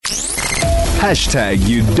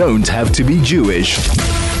You don't have to be Jewish.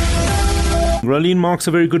 Rolene Marks,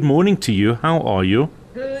 a very good morning to you. How are you?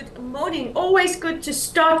 Good morning. Always good to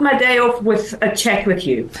start my day off with a chat with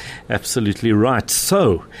you. Absolutely right.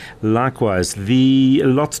 So, likewise,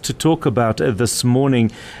 lots to talk about this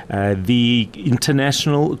morning. The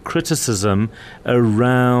international criticism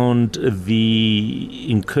around the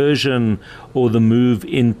incursion or the move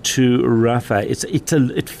into Rafah.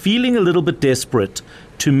 It's feeling a little bit desperate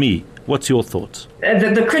to me. What's your thoughts?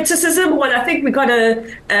 The criticism, well, I think we got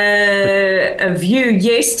a view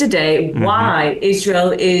yesterday why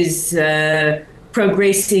Israel is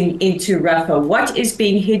progressing into Rafah. What is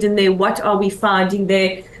being hidden there? What are we finding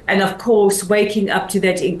there? And of course, waking up to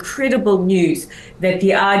that incredible news that the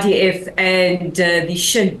IDF and the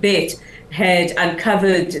Shin Bet had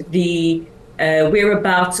uncovered the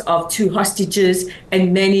whereabouts of 2 hostages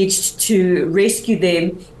and managed to rescue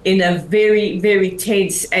them in a very, very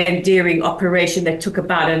tense and daring operation that took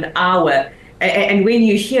about an hour. And when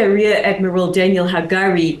you hear Rear Admiral Daniel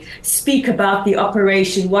Hagari speak about the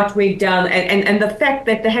operation, what went down, and the fact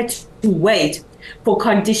that they had to wait for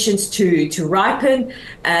conditions to ripen,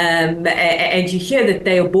 and you hear that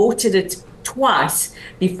they aborted it twice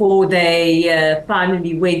before they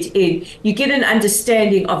finally went in, you get an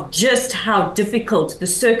understanding of just how difficult the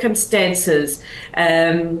circumstances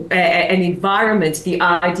and environment the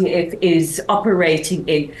IDF is operating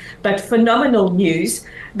in. But phenomenal news.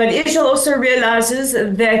 But Israel also realizes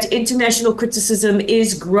that international criticism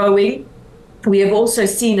is growing. We have also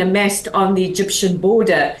seen amassed on the Egyptian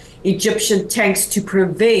border Egyptian tanks to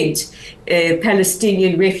prevent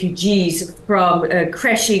Palestinian refugees from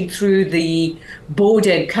crashing through the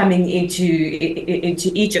border and coming into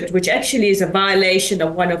Egypt, which actually is a violation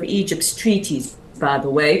of one of Egypt's treaties, by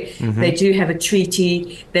the way. They do have a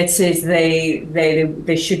treaty that says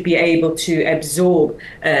they should be able to absorb,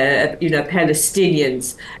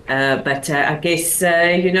 Palestinians. But I guess,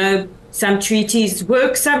 some treaties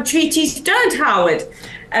work, some treaties don't, Howard.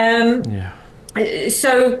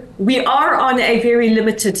 So we are on a very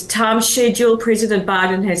limited time schedule. President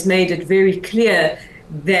Biden has made it very clear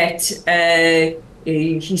that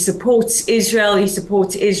he supports Israel. He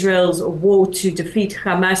supports Israel's war to defeat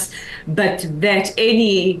Hamas, but that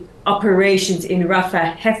any operations in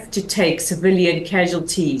Rafah have to take civilian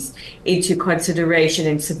casualties into consideration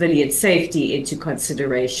and civilian safety into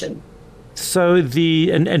consideration. So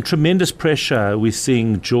and tremendous pressure. We're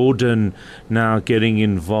seeing Jordan now getting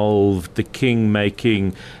involved, the king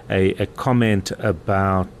making a comment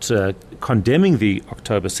about condemning the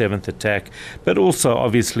October 7th attack, but also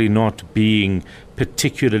obviously not being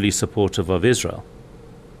particularly supportive of Israel.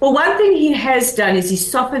 Well, one thing he has done is he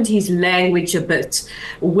softened his language a bit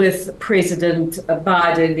with President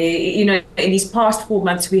Biden. In these past 4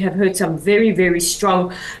 months, we have heard some very, very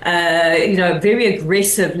strong, very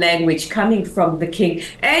aggressive language coming from the king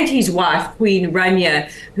and his wife, Queen Rania,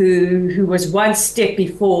 who was one step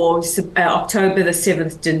before October the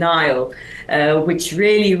 7th denial, which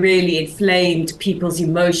really, really inflamed people's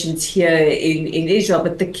emotions here in Israel.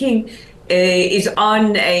 But the king is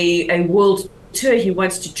on a world tour. He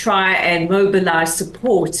wants to try and mobilize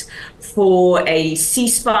support for a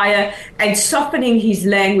ceasefire, and softening his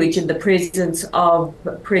language in the presence of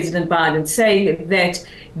President Biden, saying that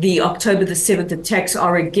the October the 7th attacks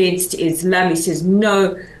are against Islam. He says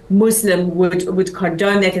no Muslim would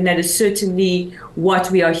condone that, and that is certainly what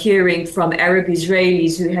we are hearing from Arab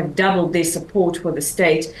Israelis who have doubled their support for the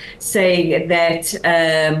state, saying that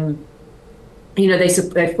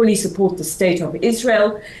they fully support the state of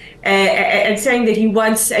Israel. And saying that he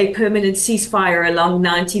wants a permanent ceasefire along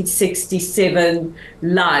 1967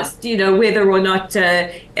 lines. Whether or not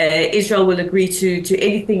Israel will agree to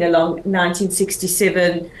anything along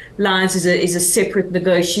 1967 lines is a separate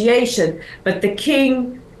negotiation. But the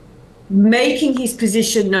king making his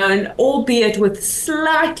position known, albeit with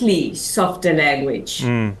slightly softer language.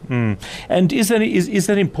 And is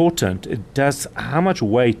that important? How much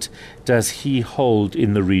weight does he hold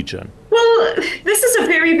in the region? Well, this is a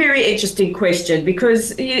very, very interesting question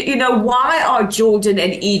because, why are Jordan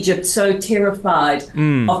and Egypt so terrified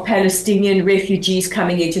of Palestinian refugees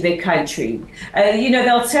coming into their country?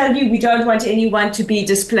 They'll tell you we don't want anyone to be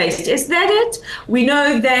displaced. Is that it? We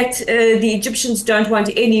know that the Egyptians don't want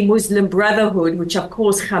any Muslim Brotherhood, which, of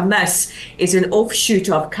course, Hamas is an offshoot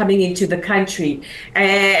of, coming into the country.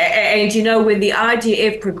 And when the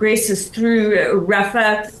IDF progresses through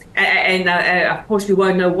Rafah, and of course, we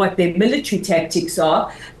won't know what their military tactics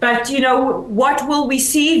are. But, what will we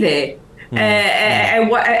see there?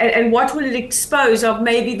 And what will it expose of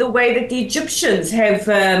maybe the way that the Egyptians have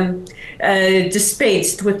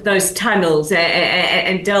dispensed with those tunnels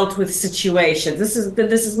and dealt with situations? This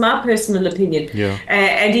is my personal opinion. Yeah.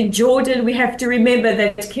 And in Jordan, we have to remember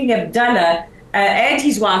that King Abdullah and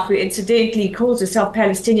his wife, who incidentally calls herself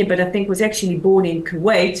Palestinian, but I think was actually born in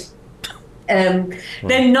Kuwait.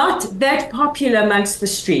 They're not that popular amongst the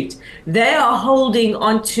street. They are holding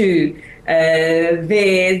on to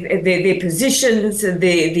their positions,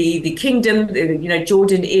 the kingdom.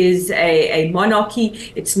 Jordan is a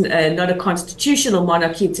monarchy. It's not a constitutional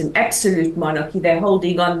monarchy. It's an absolute monarchy. They're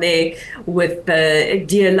holding on there with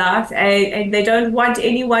dear life, and they don't want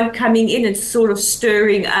anyone coming in and sort of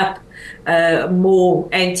stirring up more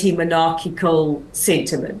anti-monarchical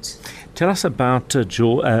sentiment. Tell us about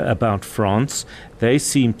France. They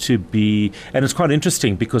seem to be, and it's quite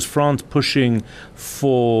interesting because France pushing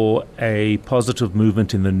for a positive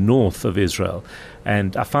movement in the north of Israel.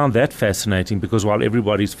 And I found that fascinating because while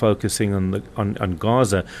everybody's focusing on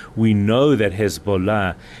Gaza, we know that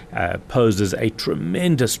Hezbollah poses a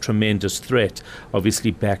tremendous threat,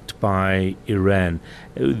 obviously backed by Iran.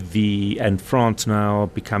 And France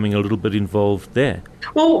now becoming a little bit involved there.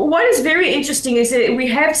 Well, what is very interesting is that we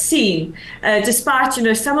have seen, despite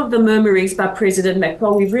some of the murmurings by President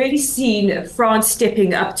Macron, we've really seen France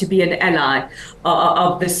stepping up to be an ally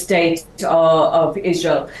of the state of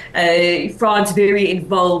Israel. France very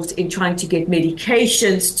involved in trying to get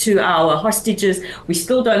medications to our hostages. We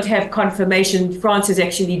still don't have confirmation. France has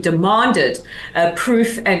actually demanded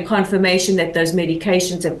proof and confirmation that those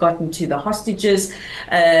medications have gotten to the hostages.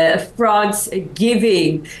 France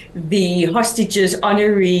giving the hostages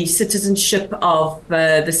honorary citizenship of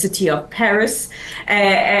the city of Paris,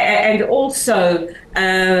 and also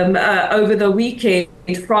over the weekend,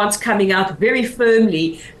 France coming out very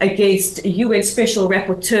firmly against UN Special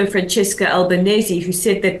Rapporteur Francesca Albanese, who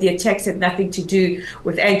said that the attacks had nothing to do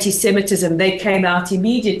with anti-Semitism. They came out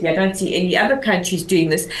immediately. I don't see any other countries doing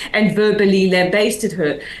this, and verbally lambasted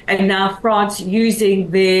her. And now France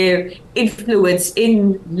using their influence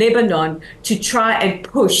in Lebanon to try and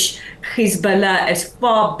push Hezbollah as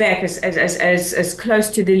far back as close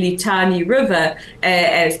to the Litani River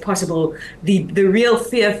as possible. The real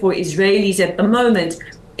fear for Israelis at the moment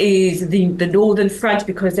is the northern front,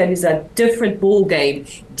 because that is a different ball game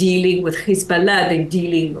dealing with Hezbollah than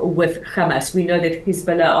dealing with Hamas. We know that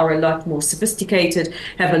Hezbollah are a lot more sophisticated,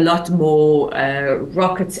 have a lot more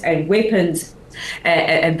rockets and weapons,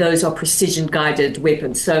 and those are precision-guided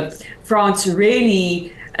weapons. So France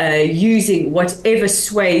really using whatever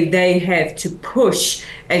sway they have to push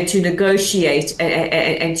and to negotiate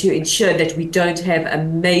and to ensure that we don't have a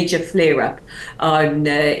major flare-up on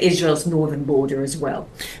Israel's northern border as well.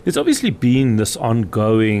 There's obviously been this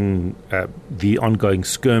ongoing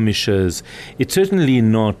skirmishes. It's certainly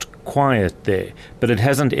not quiet there, but it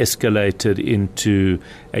hasn't escalated into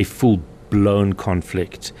a full-blown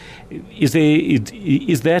conflict. Is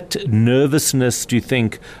that nervousness, do you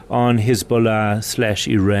think, on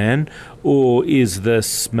Hezbollah/Iran, or is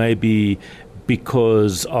this maybe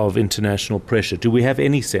because of international pressure? Do we have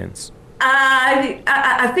any sense?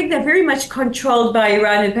 I think they're very much controlled by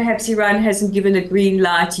Iran, and perhaps Iran hasn't given a green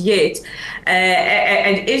light yet.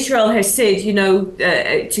 And Israel has said,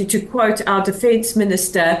 to quote our defense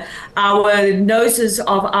minister, our noses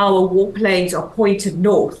of our warplanes are pointed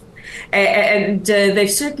north. And they've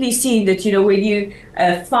certainly seen that, when you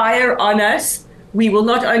fire on us, we will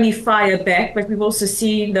not only fire back, but we've also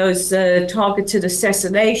seen those targeted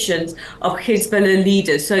assassinations of Hezbollah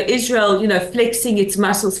leaders. So Israel, flexing its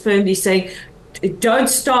muscles firmly, saying, don't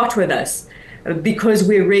start with us because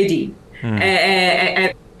we're ready.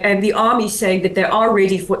 And the army saying that they are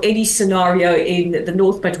ready for any scenario in the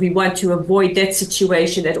north, but we want to avoid that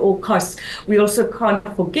situation at all costs. We also can't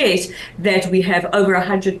forget that we have over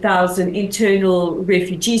 100,000 internal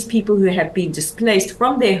refugees, people who have been displaced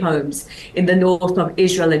from their homes in the north of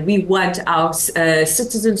Israel, and we want our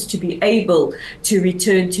citizens to be able to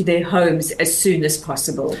return to their homes as soon as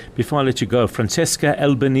possible. Before I let you go, Francesca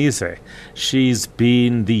Albanese, she's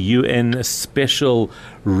been the UN Special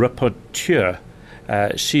Rapporteur.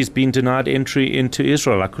 She's been denied entry into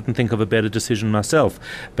Israel. I couldn't think of a better decision myself,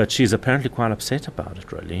 but she's apparently quite upset about it,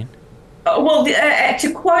 Rolene. Well,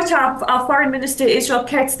 to quote our Foreign Minister, Israel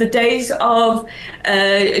Katz, the days of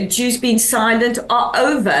Jews being silent are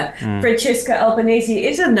over. Francesca Albanese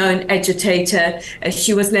is a known agitator.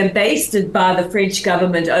 She was lambasted by the French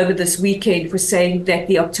government over this weekend for saying that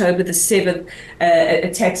the October the 7th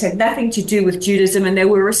attacks had nothing to do with Judaism, and they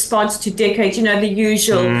were a response to decades, the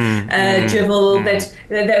usual drivel that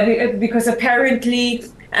because apparently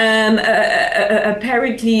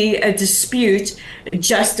apparently a dispute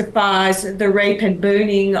justifies the rape and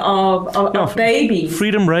burning of babies.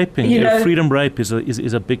 Freedom raping. You know, freedom rape is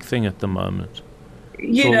a big thing at the moment.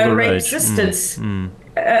 Rape resistance.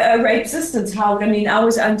 Rape resistance. I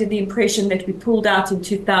was under the impression that we pulled out in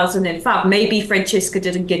 2005. Maybe Francesca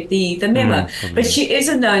didn't get the memo, but she is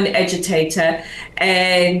a known agitator,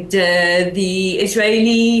 and the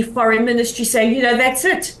Israeli Foreign Ministry saying, that's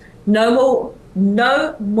it, no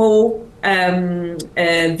more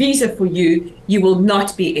visa for you. You will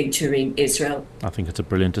not be entering Israel. I think it's a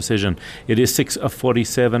brilliant decision. It is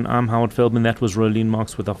 6:47. I'm Howard Feldman. That was Rolene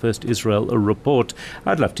Marks with our first Israel report.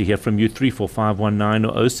 I'd love to hear from you. 34519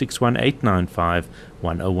 or 061 895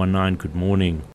 1019. Good morning.